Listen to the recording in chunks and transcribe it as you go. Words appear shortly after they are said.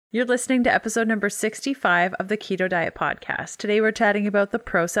You're listening to episode number 65 of the Keto Diet Podcast. Today we're chatting about the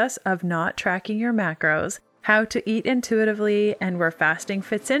process of not tracking your macros, how to eat intuitively and where fasting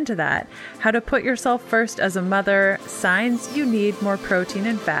fits into that, how to put yourself first as a mother, signs you need more protein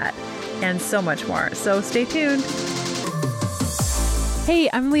and fat, and so much more. So stay tuned. Hey,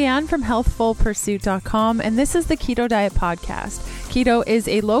 I'm Leanne from healthfulpursuit.com, and this is the Keto Diet Podcast. Keto is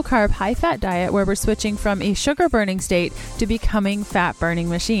a low-carb, high-fat diet where we're switching from a sugar-burning state to becoming fat-burning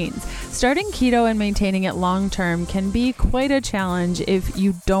machines. Starting keto and maintaining it long-term can be quite a challenge if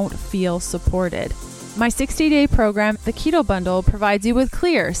you don't feel supported. My 60-day program, the Keto Bundle, provides you with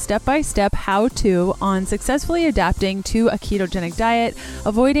clear step-by-step how-to on successfully adapting to a ketogenic diet,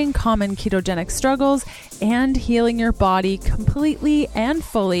 avoiding common ketogenic struggles, and healing your body completely and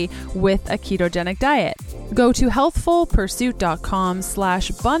fully with a ketogenic diet. Go to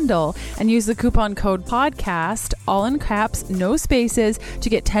healthfulpursuit.com/bundle and use the coupon code podcast, all in caps, no spaces, to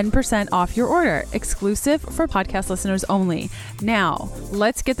get 10% off your order, exclusive for podcast listeners only. Now,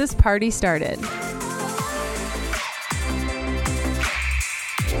 let's get this party started.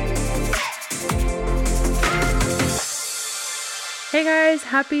 Hey guys,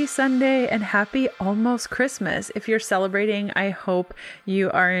 happy Sunday and happy almost Christmas. If you're celebrating, I hope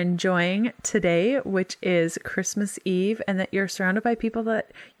you are enjoying today, which is Christmas Eve, and that you're surrounded by people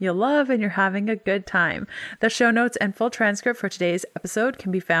that you love and you're having a good time. The show notes and full transcript for today's episode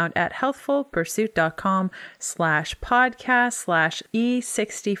can be found at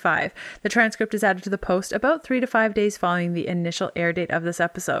healthfulpursuit.com/podcast/E65. The transcript is added to the post about 3 to 5 days following the initial air date of this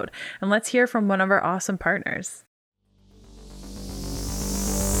episode. And let's hear from one of our awesome partners.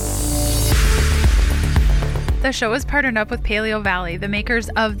 The show is partnered up with Paleo Valley, the makers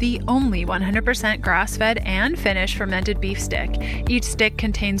of the only 100% grass-fed and finished fermented beef stick. Each stick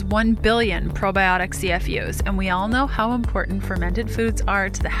contains 1 billion probiotic CFUs, and we all know how important fermented foods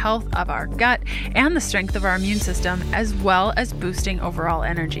are to the health of our gut and the strength of our immune system, as well as boosting overall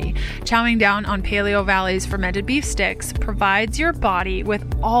energy. Chowing down on Paleo Valley's fermented beef sticks provides your body with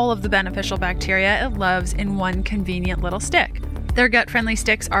all of the beneficial bacteria it loves in one convenient little stick. Their gut-friendly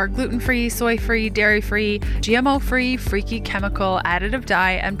sticks are gluten-free, soy-free, dairy-free, GMO-free, freaky chemical, additive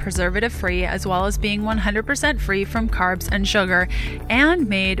dye, and preservative-free, as well as being 100% free from carbs and sugar, and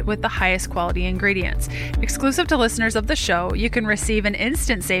made with the highest quality ingredients. Exclusive to listeners of the show, you can receive an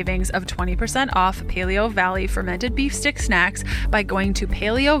instant savings of 20% off Paleo Valley fermented beef stick snacks by going to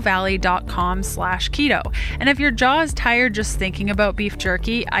paleovalley.com/keto. And if your jaw is tired just thinking about beef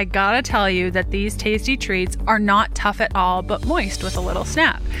jerky, I gotta tell you that these tasty treats are not tough at all, but moist with a little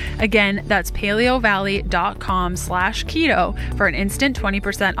snap. Again, that's paleovalley.com/keto for an instant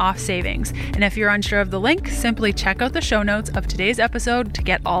 20% off savings. And if you're unsure of the link, simply check out the show notes of today's episode to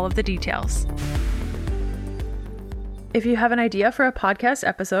get all of the details. If you have an idea for a podcast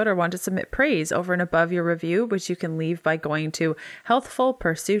episode or want to submit praise over and above your review, which you can leave by going to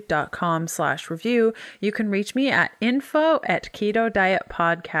healthfulpursuit.com/review, you can reach me at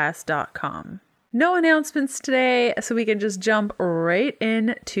info@ketodietpodcast.com. No announcements today, so we can just jump right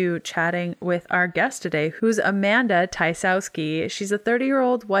into chatting with our guest today, who's Amanda Tysowski. She's a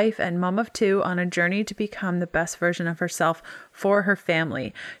 30-year-old wife and mom of 2 on a journey to become the best version of herself for her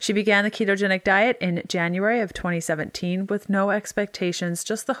family. She began the ketogenic diet in January of 2017 with no expectations,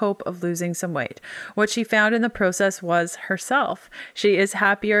 just the hope of losing some weight. What she found in the process was herself. She is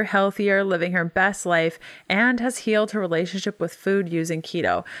happier, healthier, living her best life, and has healed her relationship with food using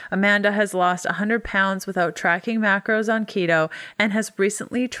keto. Amanda has lost 100 pounds without tracking macros on keto and has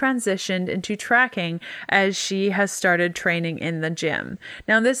recently transitioned into tracking as she has started training in the gym.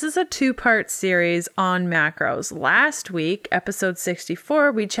 Now, this is a 2-part series on macros. Last week, episode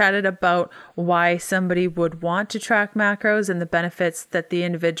 64, we chatted about why somebody would want to track macros and the benefits that the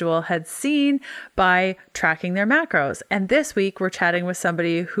individual had seen by tracking their macros. And this week, we're chatting with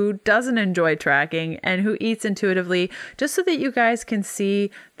somebody who doesn't enjoy tracking and who eats intuitively, just so that you guys can see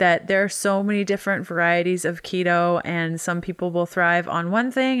that there are so many different varieties of keto, and some people will thrive on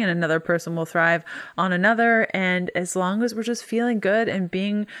one thing and another person will thrive on another. And as long as we're just feeling good and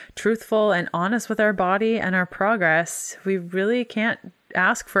being truthful and honest with our body and our progress, we really can't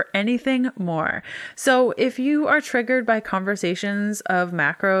ask for anything more. So if you are triggered by conversations of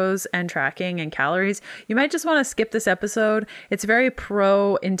macros and tracking and calories, you might just want to skip this episode. It's very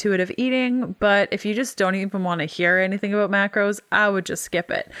pro intuitive eating, but if you just don't even want to hear anything about macros, I would just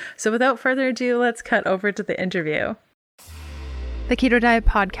skip it. So without further ado, let's cut over to the interview. The Keto Diet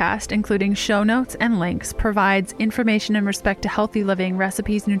Podcast, including show notes and links, provides information in respect to healthy living,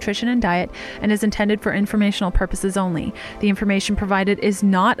 recipes, nutrition, and diet, and is intended for informational purposes only. The information provided is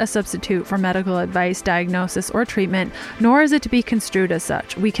not a substitute for medical advice, diagnosis, or treatment, nor is it to be construed as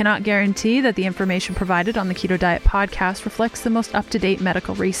such. We cannot guarantee that the information provided on the Keto Diet Podcast reflects the most up-to-date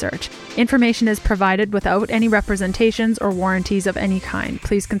medical research. Information is provided without any representations or warranties of any kind.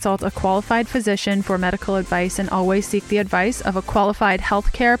 Please consult a qualified physician for medical advice and always seek the advice of a qualified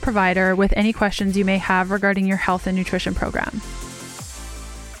healthcare provider with any questions you may have regarding your health and nutrition program.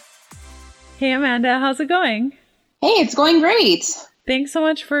 Hey Amanda, how's it going? Hey, it's going great. Thanks so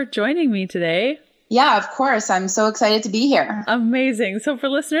much for joining me today. Yeah, of course. I'm so excited to be here. Amazing. So for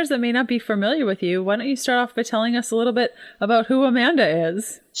listeners that may not be familiar with you, why don't you start off by telling us a little bit about who Amanda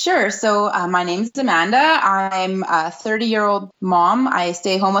is? Sure. So my name's Amanda. I'm a 30-year-old mom. I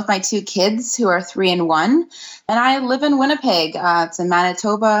stay home with my two kids who are 3 and 1. And I live in Winnipeg. It's in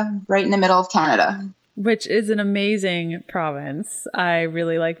Manitoba, right in the middle of Canada. Which is an amazing province. I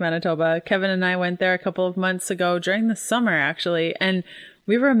really like Manitoba. Kevin and I went there a couple of months ago during the summer, actually. And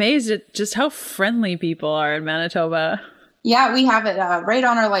we were amazed at just how friendly people are in Manitoba. Yeah, we have it right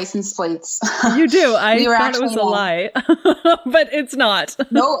on our license plates. You do? I thought it was a lie, but it's not.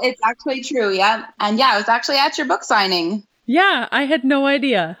 No, it's actually true. Yeah. And yeah, I was actually at your book signing. Yeah, I had no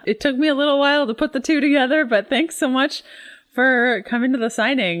idea. It took me a little while to put the two together, but thanks so much for coming to the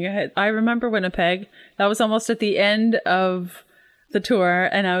signing. I remember Winnipeg. That was almost at the end of the tour,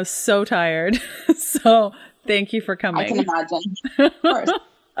 and I was so tired. So thank you for coming. I can imagine. Of course.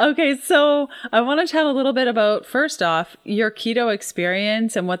 Okay, so I want to chat a little bit about, first off, your keto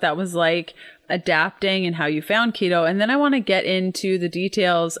experience and what that was like adapting and how you found keto. And then I want to get into the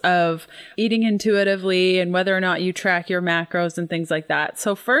details of eating intuitively and whether or not you track your macros and things like that.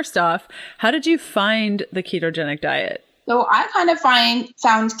 So first off, how did you find the ketogenic diet? So I kind of found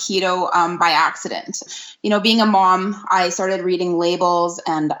keto by accident. You know, being a mom, I started reading labels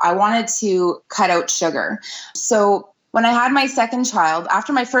and I wanted to cut out sugar. So when I had my second child,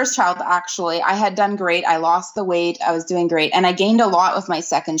 after my first child, actually, I had done great. I lost the weight. I was doing great. And I gained a lot with my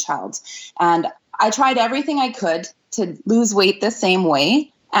second child. And I tried everything I could to lose weight the same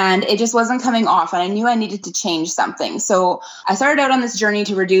way. And it just wasn't coming off. And I knew I needed to change something. So I started out on this journey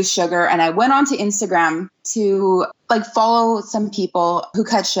to reduce sugar. And I went onto Instagram to follow some people who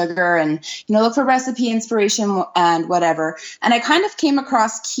cut sugar and, look for recipe inspiration and whatever. And I kind of came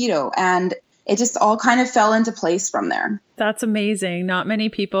across keto, and it just all kind of fell into place from there. That's amazing. Not many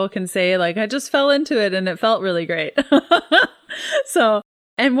people can say, I just fell into it and it felt really great.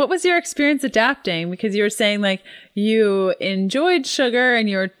 And what was your experience adapting? Because you were saying you enjoyed sugar and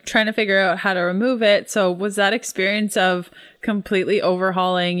you were trying to figure out how to remove it. So was that experience of completely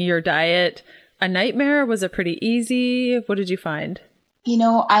overhauling your diet a nightmare? Was it pretty easy? What did you find?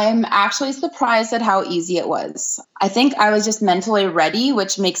 I'm actually surprised at how easy it was. I think I was just mentally ready,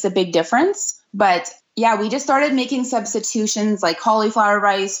 which makes a big difference. But yeah, we just started making substitutions like cauliflower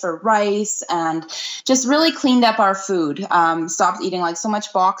rice for rice and just really cleaned up our food. Stopped eating so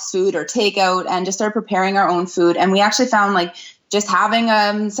much box food or takeout and just started preparing our own food. And we actually found just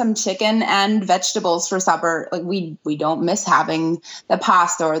having some chicken and vegetables for supper, we don't miss having the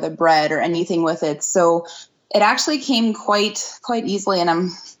pasta or the bread or anything with it. So it actually came quite easily,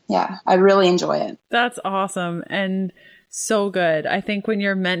 and I really enjoy it. That's awesome and so good. I think when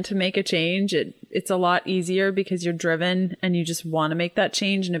you're meant to make a change, it's a lot easier because you're driven and you just want to make that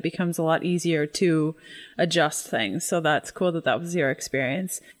change, and it becomes a lot easier to adjust things. So that's cool that was your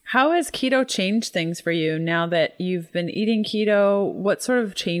experience. How has keto changed things for you now that you've been eating keto? What sort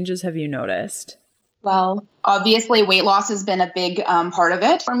of changes have you noticed? Well, obviously weight loss has been a big part of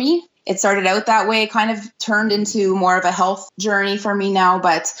it for me. It started out that way, kind of turned into more of a health journey for me now,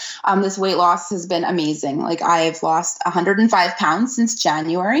 but this weight loss has been amazing. I've lost 105 pounds since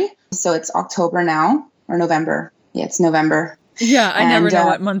January. So it's October now, or November. Yeah, it's November. Yeah, I never know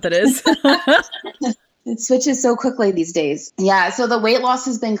what month it is. It switches so quickly these days. Yeah, so the weight loss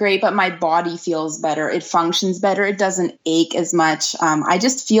has been great, but my body feels better. It functions better. It doesn't ache as much. I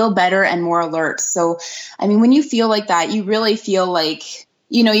just feel better and more alert. So, when you feel like that, you really feel like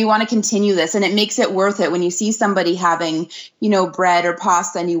you want to continue this, and it makes it worth it when you see somebody having, bread or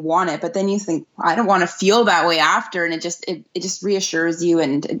pasta and you want it, but then you think, I don't want to feel that way after. And it just reassures you.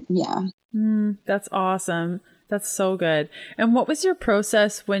 And yeah. That's awesome. That's so good. And what was your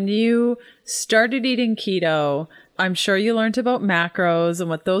process when you started eating keto? I'm sure you learned about macros and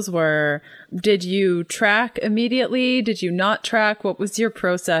what those were. Did you track immediately? Did you not track? What was your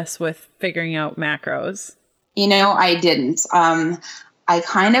process with figuring out macros? I didn't. I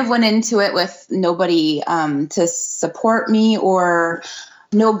kind of went into it with nobody to support me, or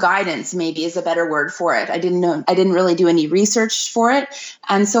no guidance, maybe is a better word for it. I didn't really do any research for it.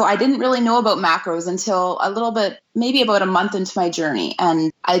 And so I didn't really know about macros until a little bit, maybe about a month into my journey.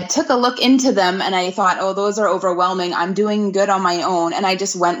 And I took a look into them and I thought, oh, those are overwhelming. I'm doing good on my own. And I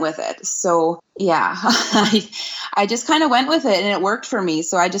just went with it. So yeah, I just kind of went with it and it worked for me.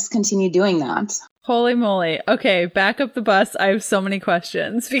 So I just continued doing that. Holy moly. Okay, back up the bus. I have so many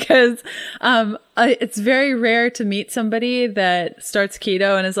questions because it's very rare to meet somebody that starts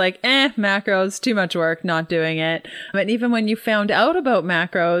keto and is like, macros, too much work, not doing it. And even when you found out about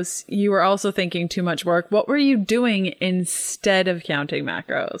macros, you were also thinking too much work. What were you doing instead of counting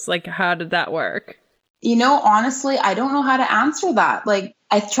macros? Like, how did that work? Honestly, I don't know how to answer that. Like,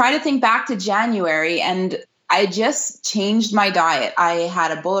 I try to think back to January and I just changed my diet. I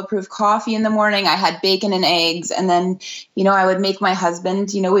had a bulletproof coffee in the morning. I had bacon and eggs. And then, I would make my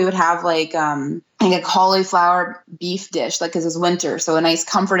husband, we would have like a cauliflower beef dish, like, 'cause it was winter. So a nice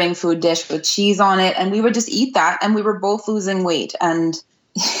comforting food dish with cheese on it. And we would just eat that. And we were both losing weight. And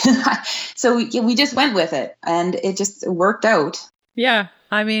so we just went with it and it just worked out. Yeah.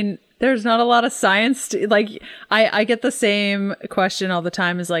 I mean, there's not a lot of science I get the same question all the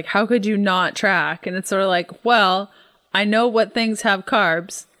time is like, how could you not track? And it's sort of like, well, I know what things have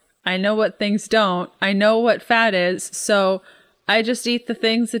carbs. I know what things don't. I know what fat is. So I just eat the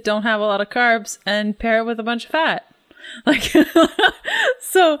things that don't have a lot of carbs and pair it with a bunch of fat.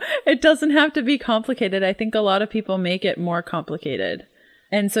 So it doesn't have to be complicated. I think a lot of people make it more complicated.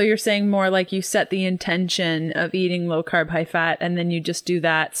 And so you're saying more like you set the intention of eating low carb, high fat, and then you just do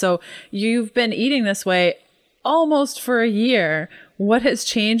that. So you've been eating this way almost for a year. What has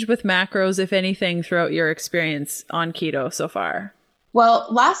changed with macros, if anything, throughout your experience on keto so far? Well,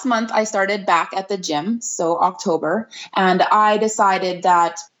 last month I started back at the gym, so October, and I decided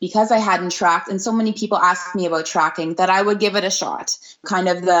that because I hadn't tracked, and so many people asked me about tracking, that I would give it a shot. Kind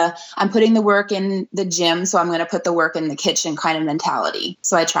of I'm putting the work in the gym, so I'm going to put the work in the kitchen kind of mentality.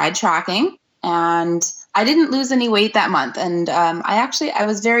 So I tried tracking and I didn't lose any weight that month. And I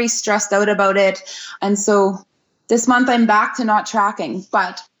was very stressed out about it. And so this month I'm back to not tracking,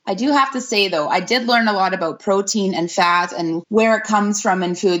 but I do have to say, though, I did learn a lot about protein and fat and where it comes from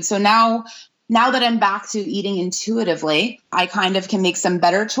in food. So now that I'm back to eating intuitively, I kind of can make some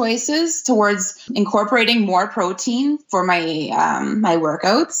better choices towards incorporating more protein for my my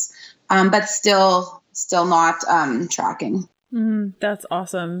workouts, but still not tracking. That's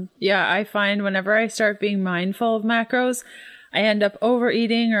awesome. Yeah, I find whenever I start being mindful of macros, I end up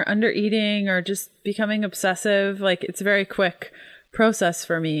overeating or undereating or just becoming obsessive. Like, it's a very quick process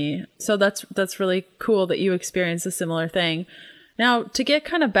for me. So that's really cool that you experience a similar thing. Now, to get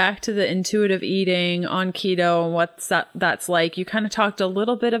kind of back to the intuitive eating on keto and what that's like, you kind of talked a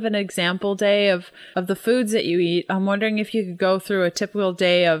little bit of an example day of the foods that you eat. I'm wondering if you could go through a typical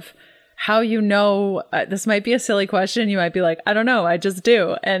day of how this might be a silly question. You might be like, I don't know, I just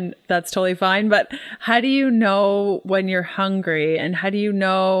do. And that's totally fine. But how do you know when you're hungry? And how do you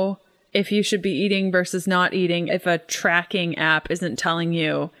know if you should be eating versus not eating if a tracking app isn't telling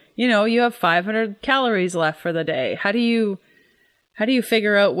you, you have 500 calories left for the day? How do you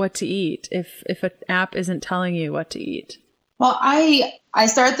figure out what to eat if an app isn't telling you what to eat? Well, I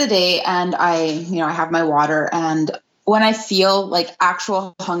start the day and I have my water, and when I feel like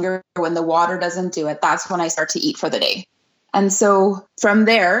actual hunger, when the water doesn't do it, that's when I start to eat for the day. And so from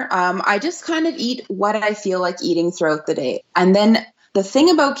there, I just kind of eat what I feel like eating throughout the day. And then the thing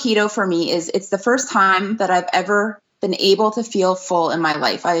about keto for me is it's the first time that I've ever been able to feel full in my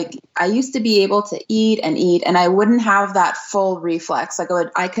life. I used to be able to eat, and I wouldn't have that full reflex. Like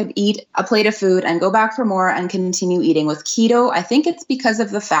I could eat a plate of food and go back for more and continue eating. With keto, I think it's because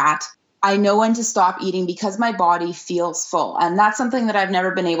of the fat. I know when to stop eating because my body feels full. And that's something that I've never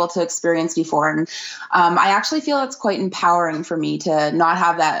been able to experience before. And I actually feel it's quite empowering for me to not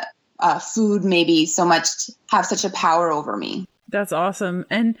have that food maybe have such a power over me. That's awesome.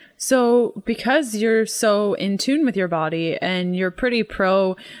 And so because you're so in tune with your body and you're pretty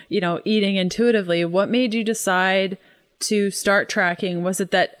pro, eating intuitively, what made you decide to start tracking? Was it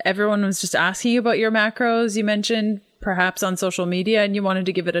that everyone was just asking you about your macros? You mentioned perhaps on social media and you wanted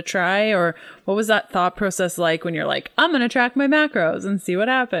to give it a try, or what was that thought process like when you're like, I'm going to track my macros and see what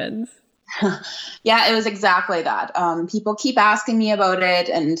happens? Yeah, it was exactly that. People keep asking me about it.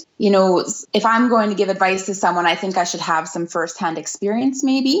 And, if I'm going to give advice to someone, I think I should have some firsthand experience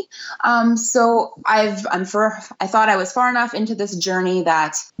maybe. So I thought I was far enough into this journey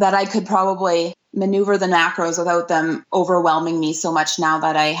that I could probably maneuver the macros without them overwhelming me so much now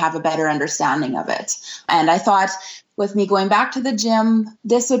that I have a better understanding of it. And I thought, with me going back to the gym,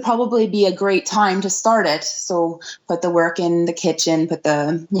 this would probably be a great time to start it. So put the work in the kitchen, put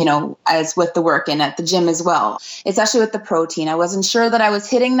the, as with the work in at the gym as well, especially with the protein. I wasn't sure that I was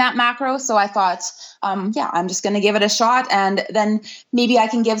hitting that macro. So I thought, I'm just going to give it a shot. And then maybe I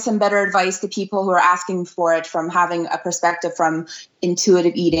can give some better advice to people who are asking for it from having a perspective from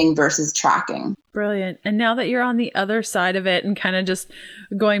intuitive eating versus tracking. Brilliant. And now that you're on the other side of it and kind of just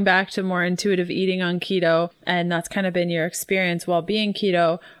going back to more intuitive eating on keto, and that's kind of been your experience while being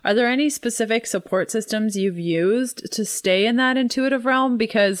keto, are there any specific support systems you've used to stay in that intuitive realm?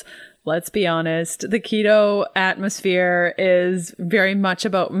 Because let's be honest, the keto atmosphere is very much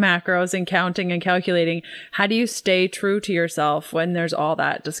about macros and counting and calculating. How do you stay true to yourself when there's all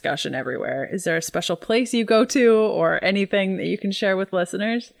that discussion everywhere? Is there a special place you go to or anything that you can share with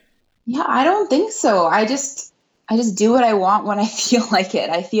listeners? Yeah, I don't think so. I just do what I want when I feel like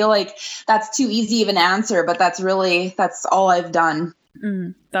it. I feel like that's too easy of an answer, but that's all I've done.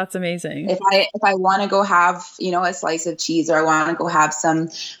 That's amazing. If I want to go have, a slice of cheese, or I want to go have some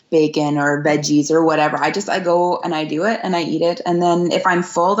bacon or veggies or whatever, I go and I do it and I eat it. And then if I'm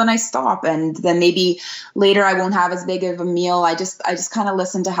full, then I stop. And then maybe later I won't have as big of a meal. I just kind of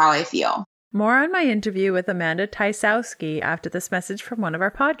listen to how I feel. More on my interview with Amanda Tysowski after this message from one of our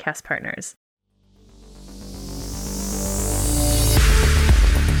podcast partners.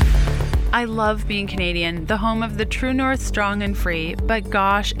 I love being Canadian, the home of the True North strong and free, but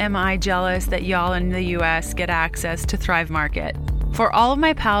gosh, am I jealous that y'all in the US get access to Thrive Market. For all of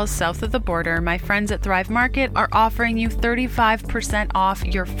my pals south of the border, my friends at Thrive Market are offering you 35% off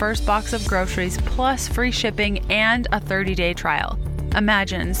your first box of groceries plus free shipping and a 30-day trial.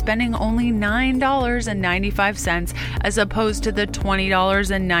 Imagine spending only $9.95 as opposed to the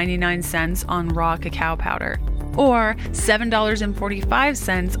 $20.99 on raw cacao powder, or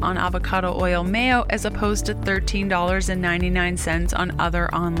 $7.45 on avocado oil mayo as opposed to $13.99 on other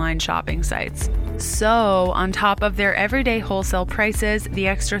online shopping sites. So, on top of their everyday wholesale prices, the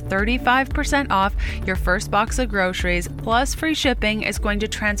extra 35% off your first box of groceries plus free shipping is going to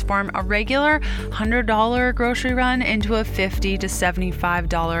transform a regular $100 grocery run into a $50 to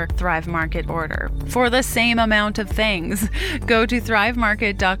 $75 Thrive Market order for the same amount of things. Go to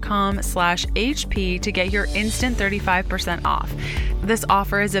thrivemarket.com/HP to get your instant 35% off. This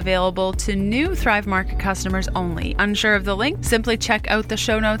offer is available to new Thrive Market customers only. Unsure of the link? Simply check out the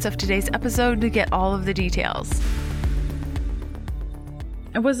show notes of today's episode to get all of the details.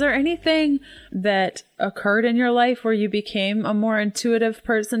 Was there anything that occurred in your life where you became a more intuitive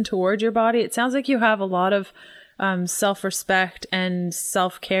person toward your body? It sounds like you have a lot of self-respect and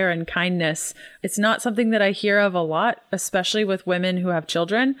self-care and kindness. It's not something that I hear of a lot, especially with women who have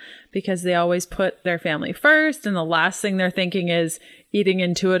children, because they always put their family first. And the last thing they're thinking is eating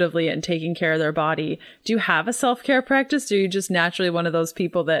intuitively and taking care of their body. Do you have a self-care practice? Or are you just naturally one of those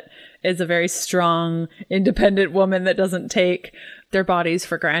people that is a very strong, independent woman that doesn't take their bodies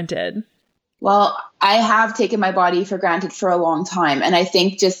for granted? Well, I have taken my body for granted for a long time. And I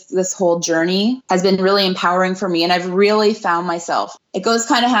think just this whole journey has been really empowering for me. And I've really found myself. It goes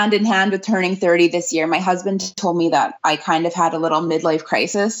kind of hand in hand with turning 30 this year. My husband told me that I kind of had a little midlife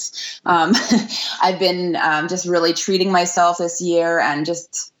crisis. I've been just really treating myself this year and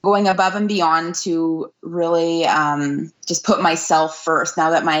just going above and beyond to really just put myself first. Now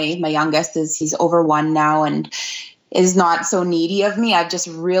that my youngest he's over 1 now and is not so needy of me, I've just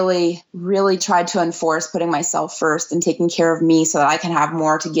really, really tried to enforce putting myself first and taking care of me so that I can have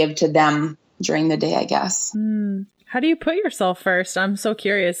more to give to them during the day, I guess. How do you put yourself first? I'm so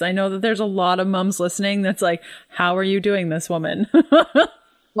curious. I know that there's a lot of moms listening that's like, how are you doing this, woman?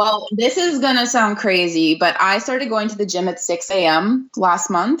 Well, this is going to sound crazy, but I started going to the gym at 6 a.m. last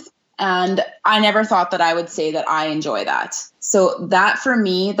month. And I never thought that I would say that I enjoy that. So that for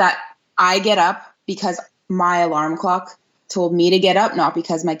me, that I get up because my alarm clock told me to get up, not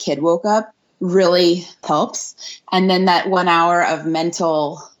because my kid woke up, really helps. And then that 1 hour of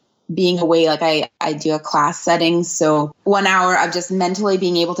mental being away, like I do a class setting. So 1 hour of just mentally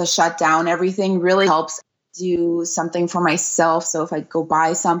being able to shut down everything really helps. Do something for myself. So if I go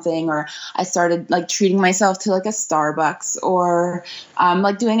buy something, or I started like treating myself to like a Starbucks, or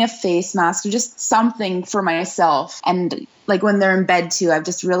like doing a face mask, or just something for myself. And like when they're in bed too, I've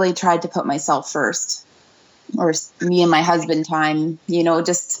just really tried to put myself first. Or me and my husband time,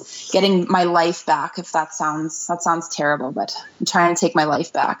 just getting my life back. If that sounds terrible, but I'm trying to take my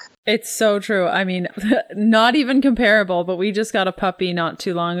life back. It's so true. I mean, not even comparable, but we just got a puppy not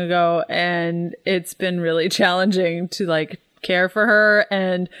too long ago, and it's been really challenging to like care for her.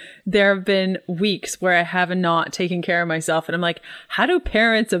 And there have been weeks where I have not taken care of myself. And I'm like, how do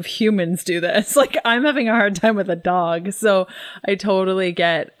parents of humans do this? Like, I'm having a hard time with a dog. So I totally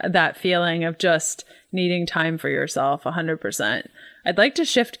get that feeling of just needing time for yourself 100%. I'd like to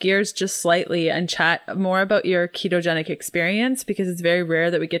shift gears just slightly and chat more about your ketogenic experience, because it's very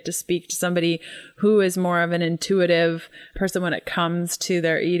rare that we get to speak to somebody who is more of an intuitive person when it comes to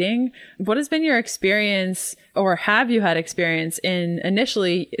their eating. What has been your experience, or have you had experience in,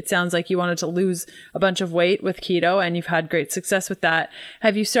 initially, it sounds like you wanted to lose a bunch of weight with keto and you've had great success with that.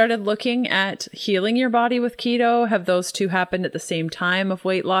 Have you started looking at healing your body with keto? Have those two happened at the same time, of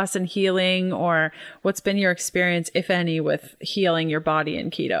weight loss and healing? Or what's been your experience, if any, with healing your body in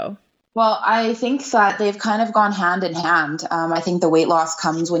keto? Well, I think that they've kind of gone hand in hand. I think the weight loss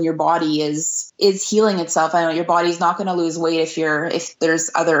comes when your body is healing itself. I know your body's not going to lose weight if there's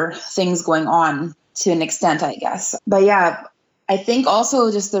other things going on, to an extent, I guess. But yeah, I think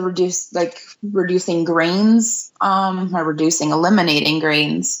also just the reducing grains, eliminating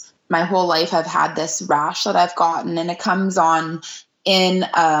grains. My whole life I've had this rash that I've gotten, and it comes on in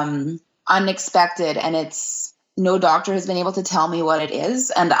unexpected, and no doctor has been able to tell me what it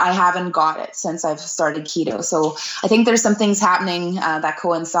is, and I haven't got it since I've started keto. So I think there's some things happening that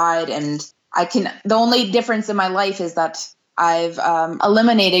coincide, and the only difference in my life is that I've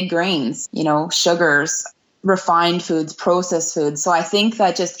eliminated grains, sugars, refined foods, processed foods. So I think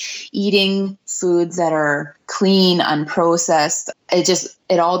that just eating foods that are clean, unprocessed,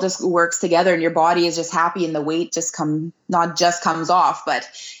 it all just works together, and your body is just happy, and the weight not just comes off, but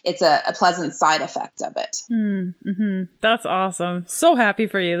it's a pleasant side effect of it. Mm-hmm. That's awesome. So happy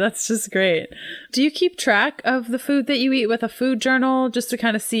for you. That's just great. Do you keep track of the food that you eat with a food journal, just to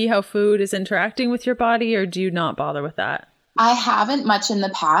kind of see how food is interacting with your body, or do you not bother with that? I haven't much in the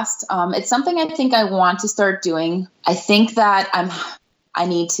past. It's something I think I want to start doing. I think that I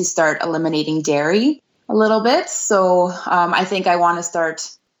need to start eliminating dairy a little bit. So I think I want to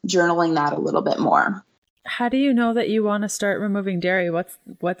start journaling that a little bit more. How do you know that you want to start removing dairy?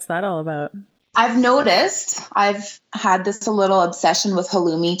 What's that all about? I've noticed I've had this a little obsession with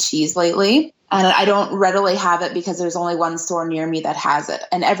halloumi cheese lately. And I don't readily have it because there's only one store near me that has it.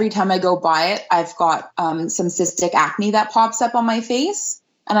 And every time I go buy it, I've got some cystic acne that pops up on my face.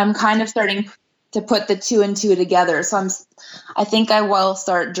 And I'm kind of starting to put the two and two together. So I think I will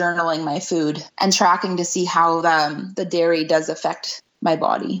start journaling my food and tracking to see how the dairy does affect my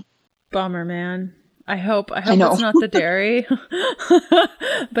body. Bummer, man. I hope it's not the dairy,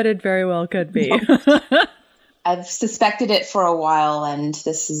 but it very well could be. I've suspected it for a while, and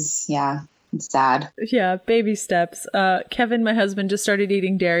this is, it's sad. Yeah, baby steps. Kevin, my husband, just started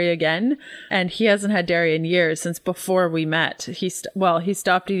eating dairy again, and he hasn't had dairy in years, since before we met. He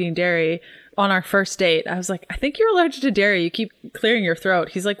stopped eating dairy on our first date. I was like, I think you're allergic to dairy. You keep clearing your throat.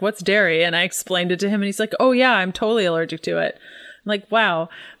 He's like, what's dairy? And I explained it to him, and he's like, oh yeah, I'm totally allergic to it. I'm like, wow.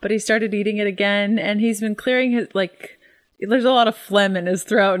 But he started eating it again, and he's been clearing his, there's a lot of phlegm in his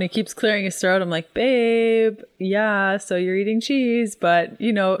throat, and he keeps clearing his throat. I'm like, babe, yeah, so you're eating cheese, but,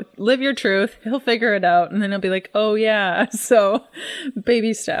 live your truth. He'll figure it out. And then he'll be like, oh, yeah. So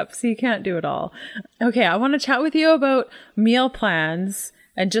baby steps. You can't do it all. Okay, I want to chat with you about meal plans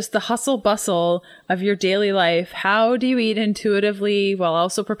and just the hustle bustle of your daily life. How do you eat intuitively while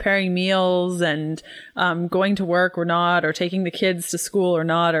also preparing meals and going to work or not, or taking the kids to school or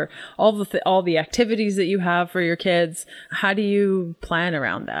not, or all the activities that you have for your kids? How do you plan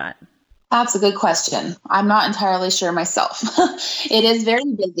around that? That's a good question. I'm not entirely sure myself. It is very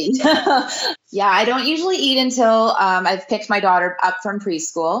busy. Yeah, I don't usually eat until I've picked my daughter up from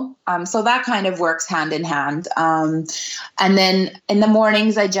preschool. So that kind of works hand in hand. And then in the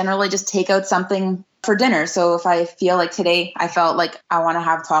mornings, I generally just take out something for dinner. So if I feel like today, I felt like I want to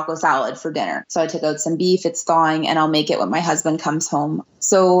have taco salad for dinner. So I took out some beef, it's thawing, and I'll make it when my husband comes home.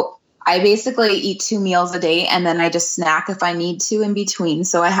 So I basically eat 2 meals a day, and then I just snack if I need to in between.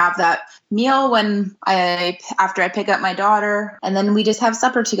 So I have that meal after I pick up my daughter, and then we just have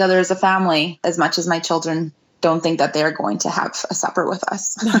supper together as a family, as much as my children don't think that they're going to have a supper with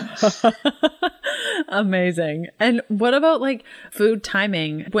us. Amazing. And what about food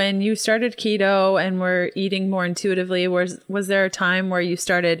timing? When you started keto and were eating more intuitively, was there a time where you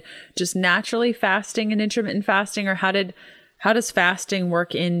started just naturally fasting and intermittent fasting, or how does fasting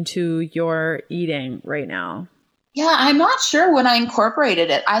work into your eating right now? Yeah, I'm not sure when I incorporated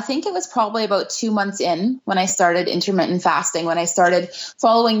it. I think it was probably about 2 months in when I started intermittent fasting, when I started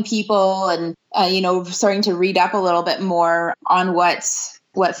following people and, starting to read up a little bit more on what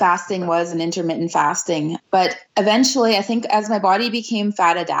fasting was and intermittent fasting. But eventually, I think as my body became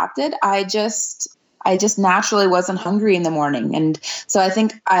fat adapted, I I just naturally wasn't hungry in the morning. And so I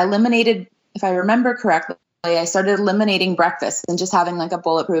think I eliminated, if I remember correctly, I started eliminating breakfast and just having like a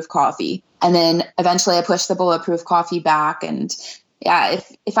bulletproof coffee. And then eventually I pushed the bulletproof coffee back. And yeah,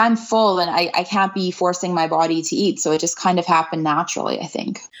 if I'm full, then I can't be forcing my body to eat. So it just kind of happened naturally, I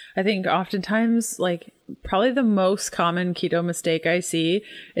think. I think oftentimes, like, probably the most common keto mistake I see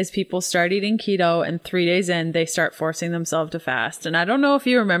is people start eating keto and 3 days in, they start forcing themselves to fast. And I don't know if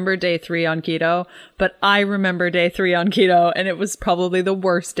you remember day 3 on keto, but I remember day 3 on keto, and it was probably the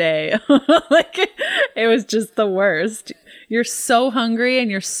worst day. Like, it was just the worst. You're so hungry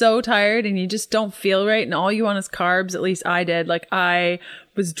and you're so tired and you just don't feel right. And all you want is carbs. At least I did. Like, I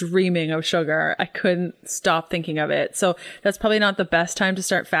was dreaming of sugar. I couldn't stop thinking of it. So that's probably not the best time to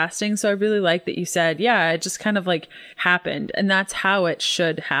start fasting. So I really like that you said, yeah, it just kind of like happened. And that's how it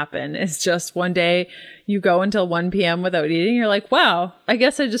should happen. It's just one day you go until 1 p.m. without eating. You're like, wow, I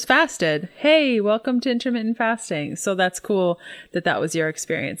guess I just fasted. Hey, welcome to intermittent fasting. So that's cool that that was your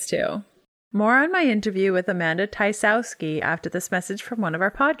experience too. More on my interview with Amanda Tysowski after this message from one of our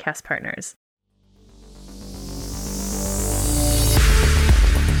podcast partners.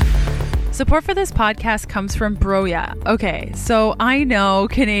 Support for this podcast comes from Broya. Okay, so I know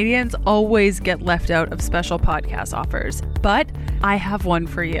Canadians always get left out of special podcast offers, but I have one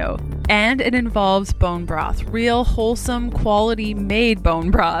for you. And it involves bone broth, real wholesome quality made bone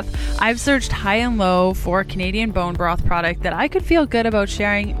broth. I've searched high and low for a Canadian bone broth product that I could feel good about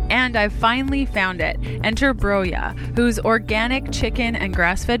sharing, and I've finally found it. Enter Broya, whose organic chicken and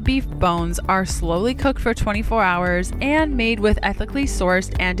grass-fed beef bones are slowly cooked for 24 hours and made with ethically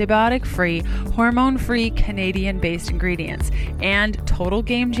sourced, antibiotic-free, hormone-free Canadian-based ingredients. And total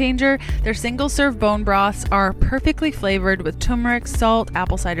game changer, their single-serve bone broths are perfectly flavored with turmeric, salt,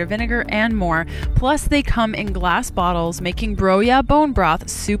 apple cider vinegar, and more. Plus, they come in glass bottles, making Broya bone broth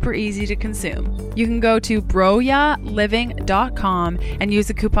super easy to consume. You can go to broyaliving.com and use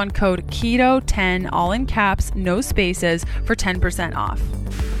the coupon code KETO10, all in caps, no spaces, for 10% off.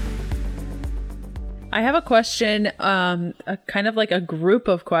 I have a question, kind of like a group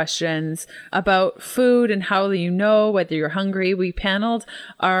of questions about food and how you know whether you're hungry. We paneled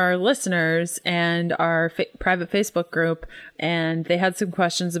our listeners and our private Facebook group, and they had some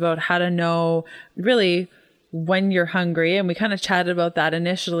questions about how to know really when you're hungry. And we kind of chatted about that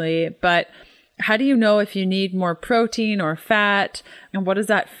initially, but how do you know if you need more protein or fat? And what does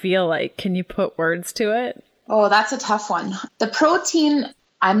that feel like? Can you put words to it? Oh, that's a tough one. The protein,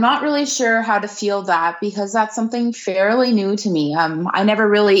 I'm not really sure how to feel that because that's something fairly new to me. I never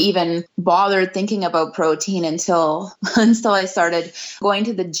really even bothered thinking about protein until I started going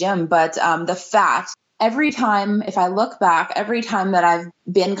to the gym. But the fat, every time, if I look back, every time that I've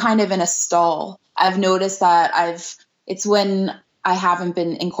been kind of in a stall, I've noticed that it's when I haven't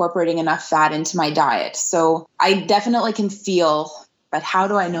been incorporating enough fat into my diet. So I definitely can feel. But how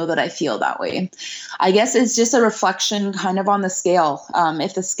do I know that I feel that way? I guess it's just a reflection kind of on the scale.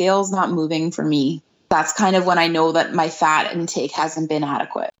 If the scale's not moving for me, that's kind of when I know that my fat intake hasn't been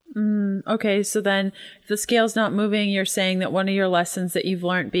adequate. Okay, so then if the scale's not moving, you're saying that one of your lessons that you've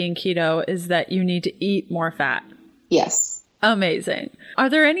learned being keto is that you need to eat more fat. Yes. Amazing. Are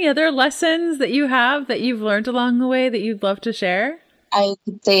there any other lessons that you have that you've learned along the way that you'd love to share? I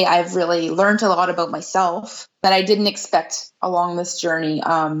could say I've really learned a lot about myself that I didn't expect along this journey.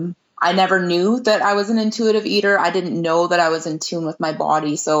 I never knew that I was an intuitive eater. I didn't know that I was in tune with my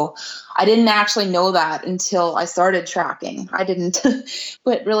body. So I didn't actually know that until I started tracking. I didn't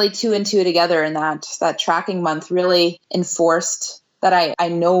put really 2 and 2 together, and that tracking month really enforced that I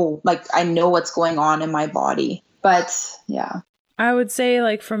know what's going on in my body. But yeah. I would say,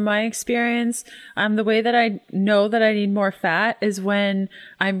 like, from my experience, the way that I know that I need more fat is when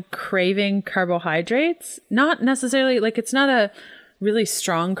I'm craving carbohydrates. Not necessarily, like, it's not a really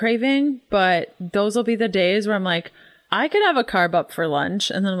strong craving, but those will be the days where I'm like, I could have a carb up for lunch.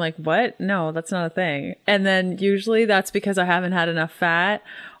 And then I'm like, what? No, that's not a thing. And then usually that's because I haven't had enough fat.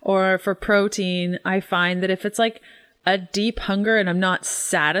 Or for protein, I find that if it's like a deep hunger and I'm not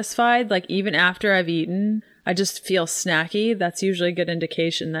satisfied, like even after I've eaten, I just feel snacky. That's usually a good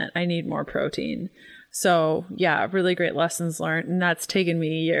indication that I need more protein. So yeah, really great lessons learned. And that's taken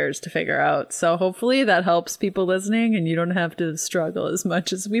me years to figure out. So hopefully that helps people listening and you don't have to struggle as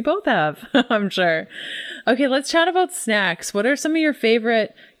much as we both have, I'm sure. Okay, let's chat about snacks. What are some of your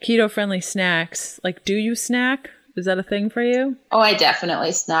favorite keto-friendly snacks? Like, do you snack? Is that a thing for you? Oh, I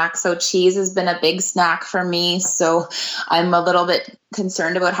definitely snack. So cheese has been a big snack for me. So I'm a little bit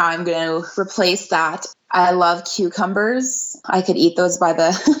concerned about how I'm going to replace that. I love cucumbers. I could eat those by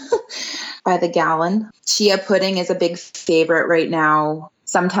the by the gallon. Chia pudding is a big favorite right now.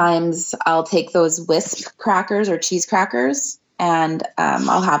 sometimes I'll take those Wisp crackers or cheese crackers, and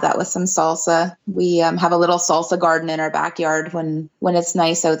I'll have that with some salsa. We have a little salsa garden in our backyard when it's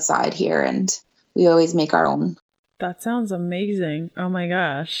nice outside here, and we always make our own. That sounds amazing. Oh my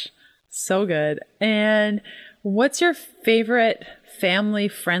gosh. So good. And what's your favorite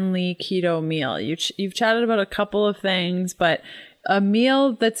family-friendly keto meal? You've chatted about a couple of things, but a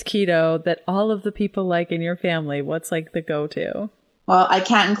meal that's keto that all of the people like in your family, what's like the go-to? Well, I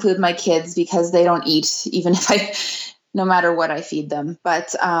can't include my kids because they don't eat, even if no matter what I feed them.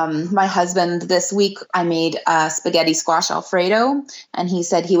 But my husband, this week, I made a spaghetti squash Alfredo, and he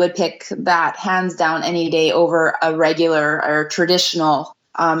said he would pick that hands down any day over a regular or traditional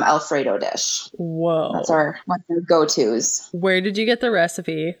Alfredo dish. Whoa. That's one of our go-tos. Where did you get the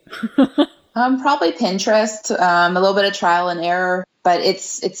recipe? Probably Pinterest, a little bit of trial and error, but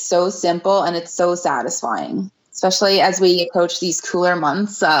it's so simple and it's so satisfying, especially as we approach these cooler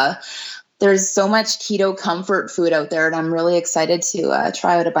months. There's so much keto comfort food out there, and I'm really excited to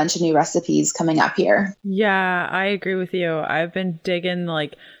try out a bunch of new recipes coming up here. Yeah, I agree with you. I've been digging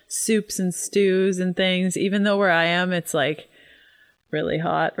like soups and stews and things, even though where I am, it's like really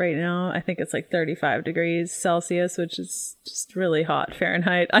hot right now. I think it's like 35 degrees Celsius, which is just really hot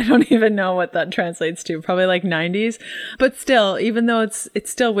Fahrenheit. I don't even know what that translates to. Probably like 90s. But still, even though it's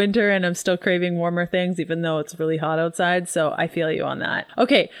still winter and I'm still craving warmer things, even though it's really hot outside. So I feel you on that.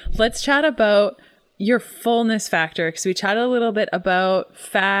 Okay, let's chat about your fullness factor, because we chatted a little bit about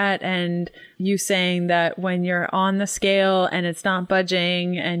fat and you saying that when you're on the scale and it's not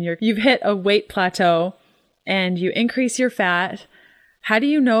budging and you've hit a weight plateau and you increase your fat. How do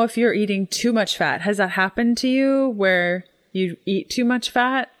you know if you're eating too much fat? Has that happened to you where you eat too much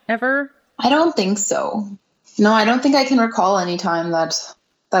fat ever? I don't think so. No, I don't think I can recall any time that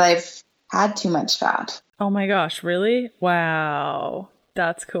I've had too much fat. Oh my gosh, really? Wow.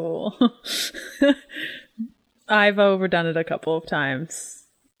 That's cool. I've overdone it a couple of times.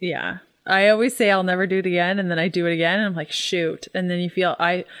 Yeah. I always say I'll never do it again, and then I do it again and I'm like, shoot. And then you feel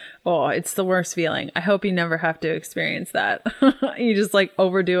it's the worst feeling. I hope you never have to experience that. You just like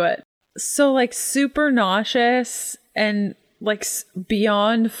overdo it. So like super nauseous and like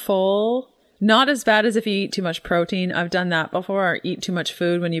beyond full. Not as bad as if you eat too much protein. I've done that before, or eat too much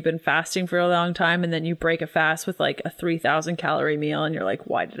food when you've been fasting for a long time and then you break a fast with like a 3,000 calorie meal and you're like,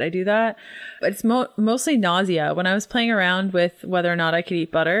 why did I do that? But it's mostly nausea. When I was playing around with whether or not I could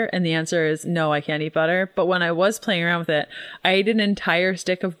eat butter, and the answer is no, I can't eat butter. But when I was playing around with it, I ate an entire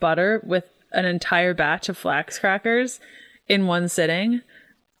stick of butter with an entire batch of flax crackers in one sitting.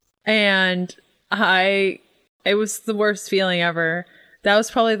 And it was the worst feeling ever. That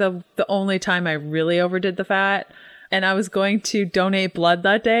was probably the only time I really overdid the fat. And I was going to donate blood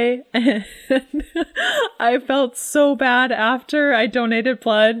that day. And I felt so bad after I donated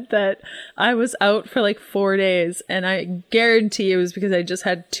blood that I was out for like 4 days. And I guarantee it was because I just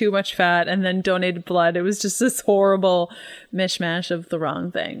had too much fat and then donated blood. It was just this horrible mishmash of the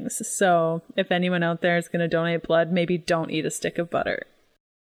wrong things. So if anyone out there is going to donate blood, maybe don't eat a stick of butter.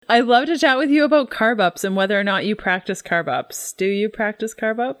 I'd love to chat with you about carb ups and whether or not you practice carb ups. Do you practice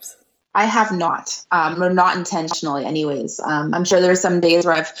carb ups? I have not, or not intentionally anyways. I'm sure there's some days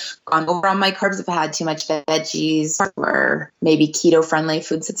where I've gone over on my carbs if I had too much veggies or maybe keto-friendly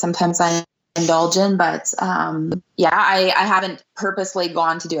foods that sometimes I indulge in. But I haven't purposely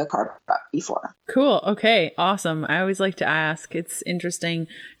gone to do a carb up before. Cool. Okay. Awesome. I always like to ask. It's interesting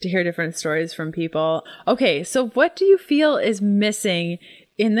to hear different stories from people. Okay. So what do you feel is missing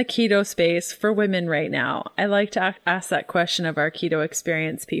in the keto space for women right now? I like to ask that question of our keto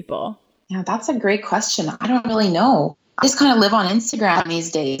experience people. Yeah, that's a great question. I don't really know. I just kind of live on Instagram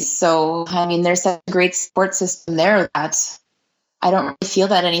these days. So, I mean, there's a great support system there that I don't really feel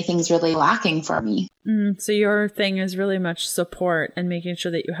that anything's really lacking for me. So your thing is really much support and making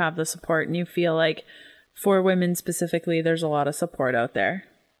sure that you have the support, and you feel like for women specifically, there's a lot of support out there.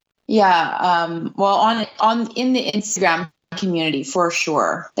 Yeah. Well, in the Instagram community, for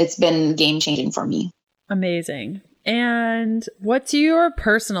sure, it's been game changing for me. Amazing. And what's your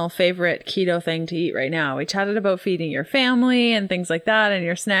personal favorite keto thing to eat right now? We chatted about feeding your family and things like that and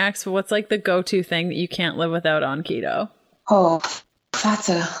your snacks, but what's like the go-to thing that you can't live without on keto? Oh, that's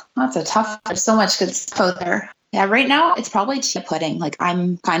a tough. There's so much good stuff out there. Yeah, right now it's probably chia pudding. Like,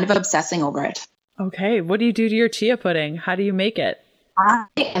 I'm kind of obsessing over it. Okay, what do you do to your chia pudding? How do you make it? I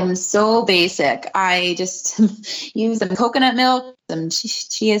am so basic. I just use some coconut milk, some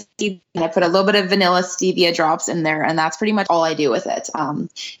chia seeds, and I put a little bit of vanilla stevia drops in there, and that's pretty much all I do with it.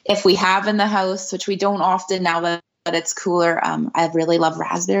 If we have in the house, which we don't often now that it's cooler, I really love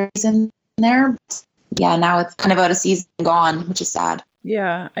raspberries in there. Yeah, now it's kind of out of season, gone, which is sad.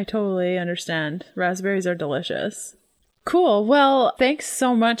 Yeah, I totally understand. Raspberries are delicious. Cool. Well, thanks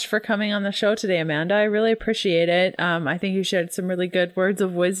so much for coming on the show today, Amanda. I really appreciate it. I think you shared some really good words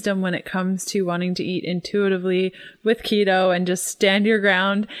of wisdom when it comes to wanting to eat intuitively with keto and just stand your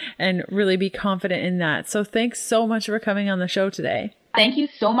ground and really be confident in that. So thanks so much for coming on the show today. Thank you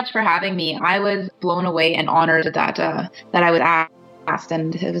so much for having me. I was blown away and honored that I was asked,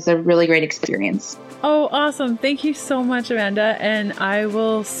 and it was a really great experience. Oh, awesome. Thank you so much, Amanda. And I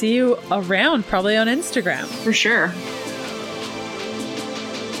will see you around, probably on Instagram. For sure.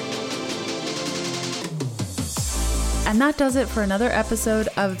 And that does it for another episode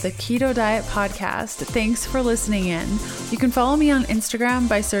of the Keto Diet Podcast. Thanks for listening in. You can follow me on Instagram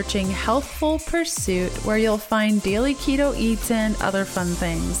by searching Healthful Pursuit, where you'll find daily keto eats and other fun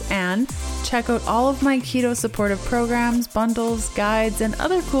things. And check out all of my keto supportive programs, bundles, guides, and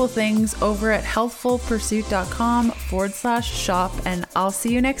other cool things over at healthfulpursuit.com/shop. And I'll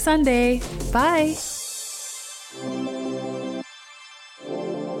see you next Sunday. Bye.